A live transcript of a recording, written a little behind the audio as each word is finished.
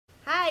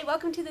Hi,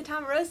 welcome to the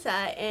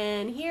Tomarosa,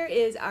 and here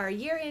is our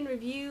year-end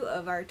review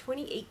of our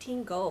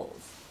 2018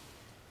 goals.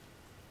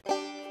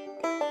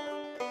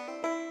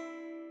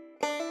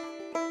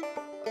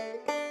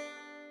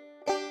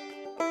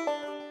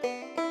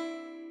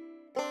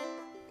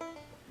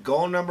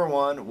 Goal number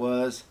one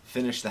was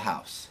finish the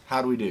house.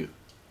 How do we do?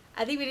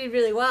 I think we did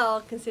really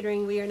well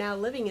considering we are now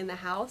living in the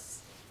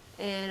house,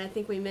 and I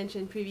think we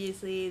mentioned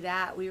previously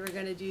that we were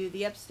going to do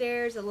the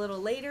upstairs a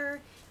little later.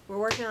 We're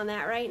working on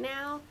that right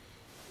now,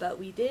 but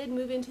we did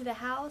move into the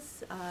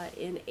house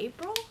in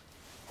April,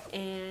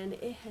 and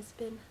it has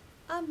been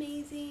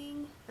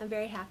amazing. I'm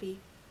very happy.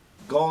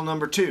 Goal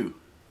number two.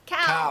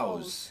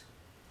 Cows.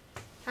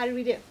 How did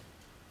we do?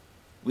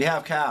 We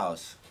have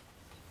cows.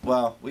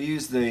 Well, we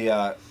use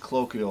the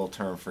colloquial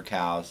term for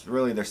cows.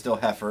 Really, they're still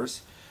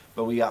heifers,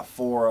 but we got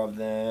 4 of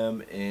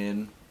them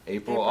in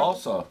April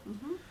also.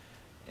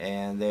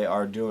 And they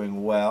are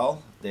doing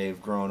well.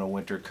 They've grown a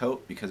winter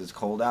coat because it's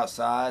cold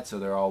outside, so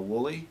they're all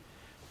woolly.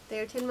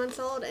 They're 10 months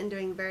old and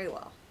doing very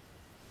well.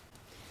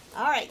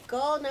 Alright,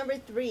 goal number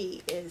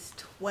 3 is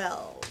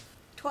 12.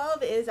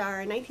 12 is our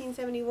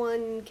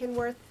 1971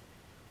 Kenworth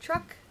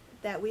truck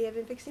that we have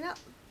been fixing up.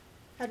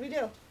 How'd we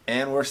do?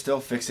 And we're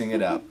still fixing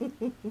it up.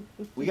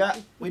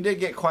 We did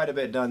get quite a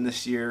bit done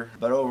this year,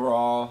 but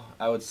overall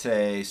I would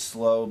say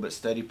slow but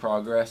steady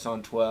progress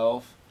on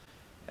 12.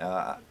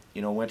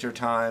 You know, winter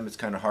time, it's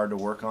kind of hard to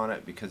work on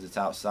it because it's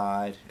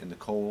outside in the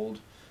cold.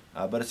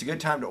 But it's a good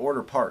time to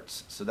order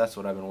parts, so that's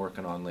what I've been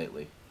working on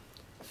lately.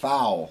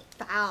 Fowl.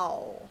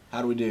 Fowl.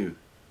 How do we do?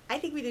 I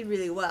think we did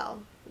really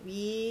well.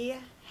 We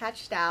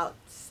hatched out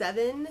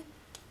 7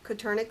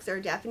 Coturnix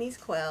or Japanese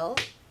quail,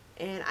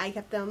 and I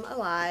kept them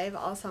alive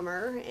all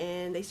summer,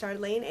 and they started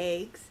laying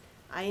eggs.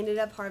 I ended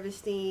up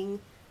harvesting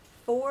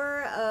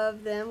 4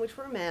 of them, which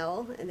were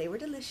male, and they were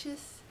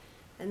delicious.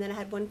 And then I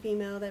had 1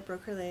 female that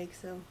broke her leg,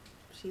 so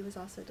she was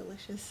also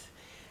delicious.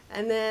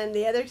 And then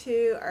the other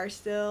 2 are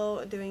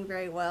still doing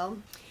very well.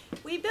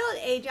 We built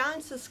a John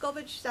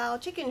Soskovich style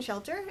chicken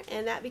shelter,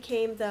 and that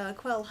became the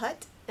quail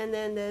hut. And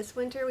then this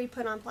winter we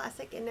put on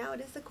plastic, and now it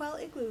is the quail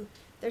igloo.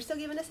 They're still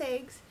giving us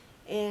eggs,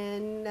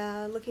 and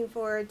looking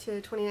forward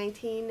to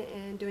 2019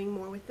 and doing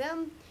more with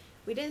them.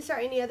 We didn't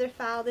start any other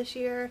fowl this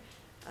year,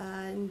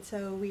 and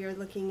so we are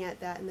looking at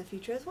that in the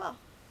future as well.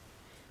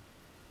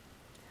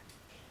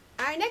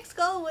 Our next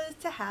goal was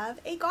to have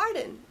a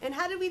garden. And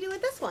how did we do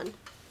with this one?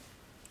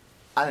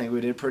 I think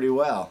we did pretty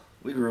well.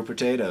 We grew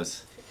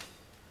potatoes.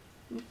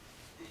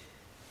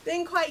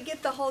 Didn't quite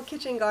get the whole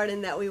kitchen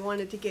garden that we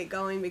wanted to get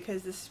going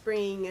because the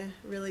spring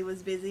really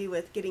was busy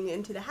with getting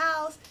into the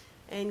house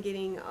and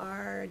getting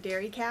our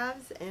dairy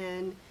calves,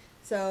 and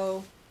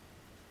so,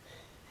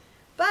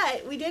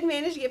 but we did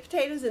manage to get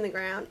potatoes in the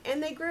ground,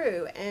 and they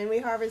grew, and we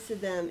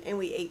harvested them and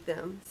we ate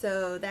them.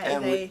 So that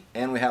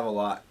and we have a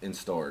lot in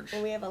storage.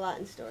 And we have a lot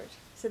in storage.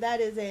 So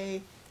that is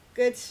a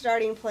good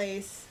starting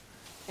place,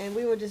 and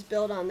we will just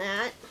build on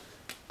that.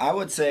 I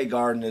would say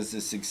garden is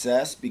a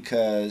success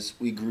because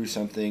we grew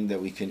something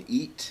that we can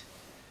eat,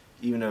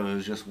 even though it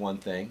was just one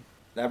thing.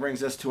 That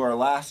brings us to our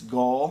last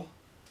goal,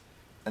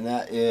 and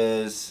that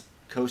is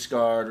Coast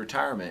Guard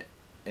retirement.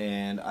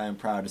 And I am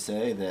proud to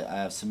say that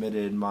I have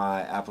submitted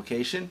my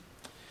application,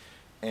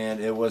 and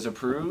it was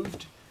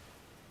approved.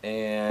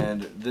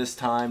 And this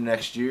time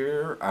next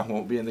year, I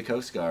won't be in the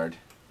Coast Guard.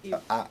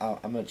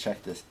 I'm going to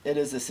check this. It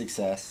is a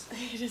success.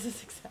 It is a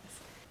success.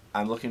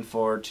 I'm looking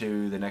forward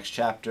to the next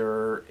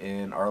chapter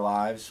in our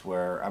lives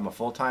where I'm a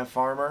full-time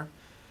farmer.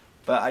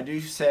 But I do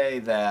say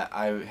that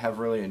I have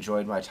really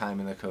enjoyed my time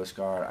in the Coast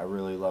Guard. I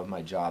really love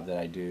my job that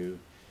I do,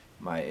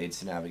 my aids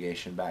to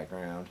navigation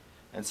background.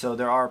 And so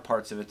there are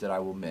parts of it that I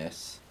will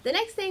miss. The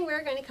next thing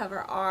we're going to cover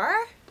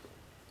are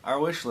our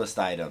wish list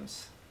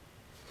items,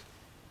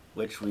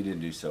 which we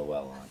didn't do so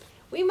well on.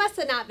 We must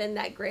have not been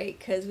that great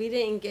because we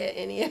didn't get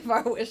any of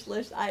our wish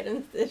list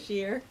items this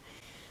year.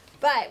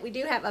 But we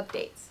do have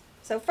updates.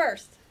 So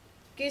first,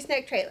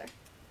 gooseneck trailer.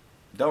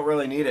 Don't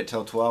really need it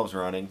till 12's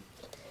running.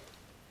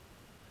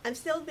 I'm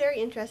still very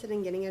interested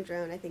in getting a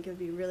drone. I think it would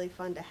be really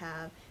fun to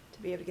have,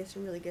 to be able to get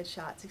some really good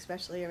shots,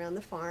 especially around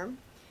the farm.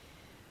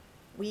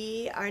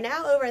 We are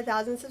now over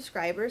 1,000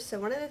 subscribers, so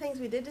one of the things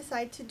we did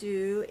decide to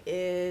do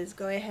is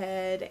go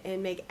ahead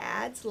and make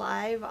ads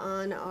live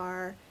on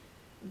our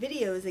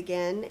videos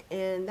again,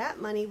 and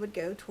that money would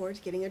go towards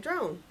getting a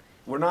drone.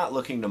 We're not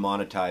looking to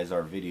monetize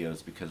our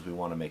videos because we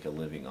want to make a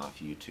living off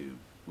YouTube.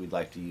 We'd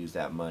like to use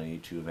that money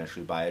to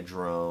eventually buy a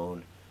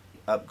drone,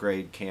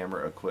 upgrade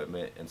camera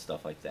equipment, and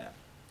stuff like that.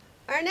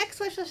 Our next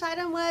wish list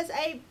item was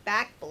a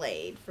back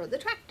blade for the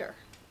tractor.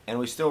 And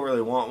we still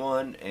really want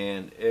one,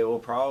 and it will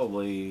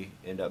probably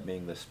end up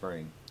being this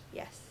spring.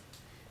 Yes.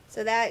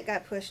 So that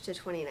got pushed to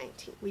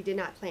 2019. We did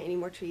not plant any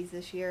more trees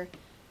this year.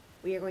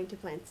 We are going to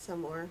plant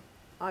some more,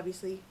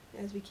 obviously,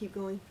 as we keep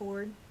going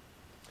forward.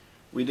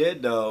 We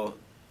did, though,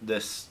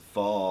 this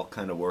fall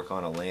kind of work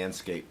on a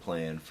landscape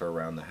plan for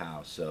around the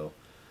house. So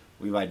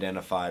we've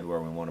identified where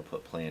we want to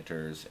put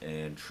planters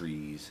and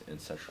trees and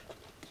such.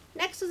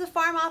 Next was a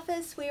farm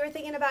office. We were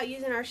thinking about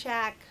using our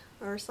shack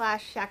or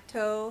slash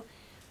chateau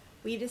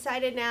We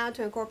decided now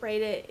to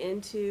incorporate it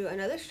into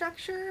another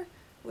structure,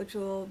 which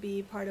will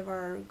be part of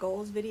our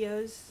goals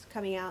videos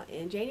coming out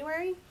in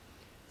January.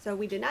 So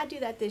we did not do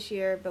that this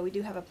year, but we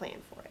do have a plan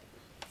for it.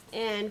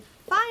 And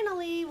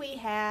finally, we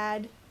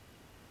had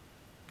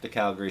the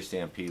Calgary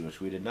Stampede,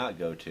 which we did not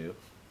go to.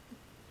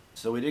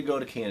 So we did go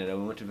to Canada.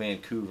 We went to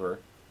Vancouver.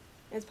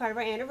 As part of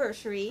our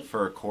anniversary.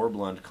 For a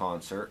Corblund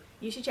concert.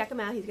 You should check him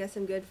out. He's got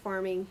some good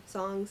farming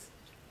songs.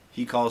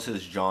 He calls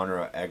his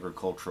genre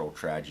agricultural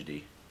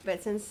tragedy.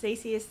 But since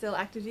Stacy is still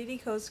active duty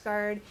Coast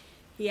Guard,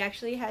 he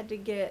actually had to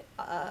get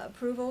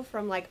approval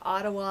from like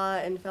Ottawa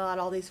and fill out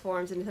all these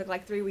forms, and it took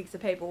like 3 weeks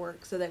of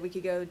paperwork so that we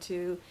could go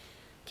to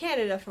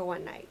Canada for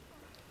one night.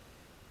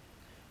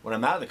 When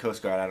I'm out of the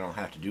Coast Guard, I don't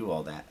have to do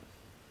all that.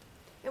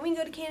 And we can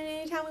go to Canada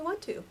anytime we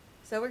want to.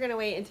 So we're going to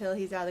wait until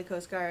he's out of the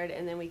Coast Guard,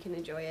 and then we can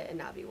enjoy it and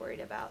not be worried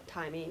about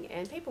timing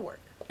and paperwork.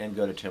 And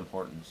go to Tim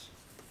Hortons.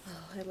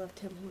 Oh, I love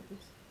Tim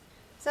Hortons.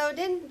 So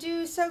didn't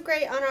do so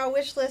great on our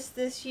wish list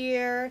this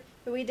year,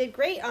 but we did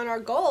great on our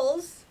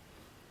goals.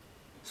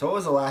 So what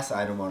was the last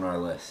item on our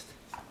list?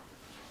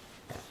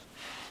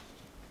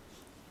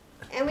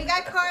 And we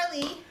got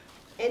Carli,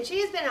 and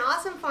she has been an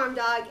awesome farm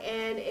dog,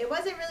 and it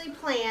wasn't really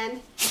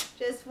planned.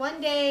 Just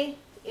one day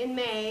in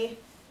May,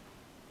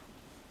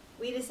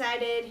 we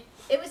decided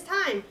it was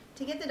time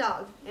to get the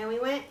dog, and we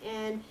went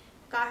and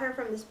got her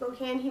from the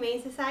Spokane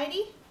Humane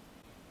Society,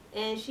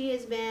 and she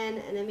has been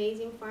an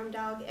amazing farm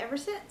dog ever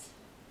since.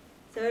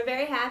 So we're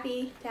very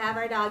happy to have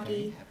our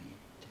doggie. Very happy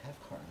to have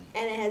Carli.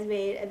 And it has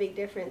made a big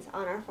difference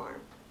on our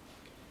farm.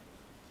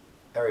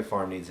 Every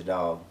farm needs a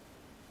dog.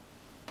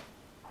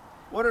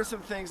 What are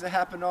some things that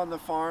happened on the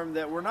farm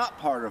that were not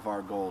part of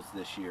our goals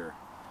this year?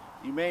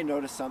 You may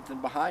notice something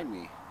behind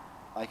me,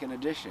 like an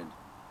addition.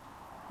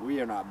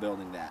 We are not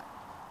building that.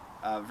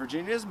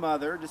 Virginia's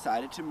mother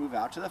decided to move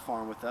out to the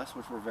farm with us,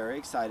 which we're very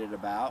excited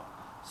about.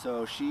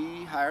 So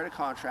she hired a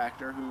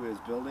contractor who is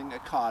building a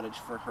cottage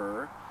for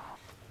her.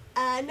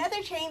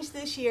 Another change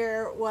this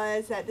year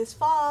was that this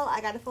fall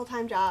I got a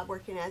full-time job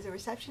working as a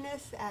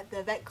receptionist at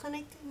the vet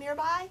clinic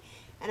nearby,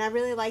 and I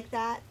really like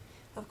that.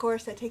 Of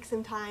course, that takes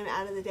some time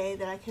out of the day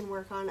that I can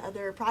work on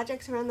other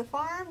projects around the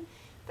farm,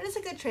 but it's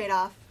a good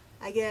trade-off.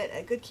 I get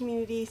a good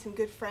community, some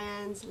good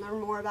friends,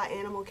 learn more about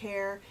animal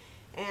care,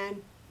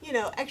 and, you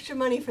know, extra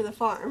money for the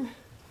farm.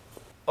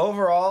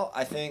 Overall,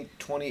 I think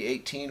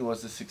 2018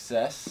 was a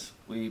success.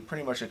 We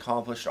pretty much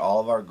accomplished all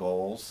of our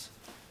goals.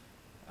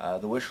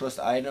 The wish list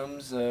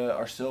items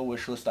are still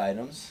wish list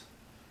items,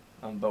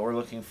 but we're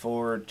looking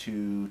forward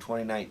to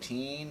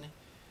 2019.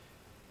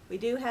 We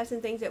do have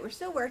some things that we're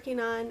still working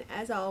on,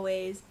 as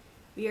always.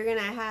 We are going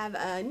to have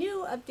a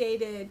new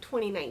updated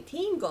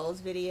 2019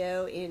 goals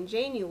video in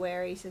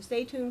January, so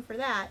stay tuned for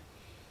that.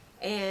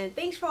 And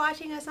thanks for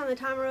watching us on the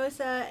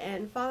Tomarosa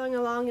and following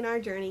along in our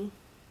journey.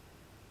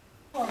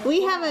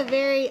 We have a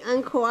very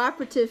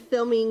uncooperative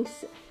filming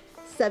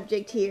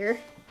subject here.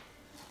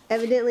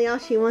 Evidently all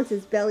she wants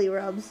is belly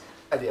rubs.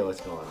 Idea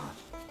what's going on.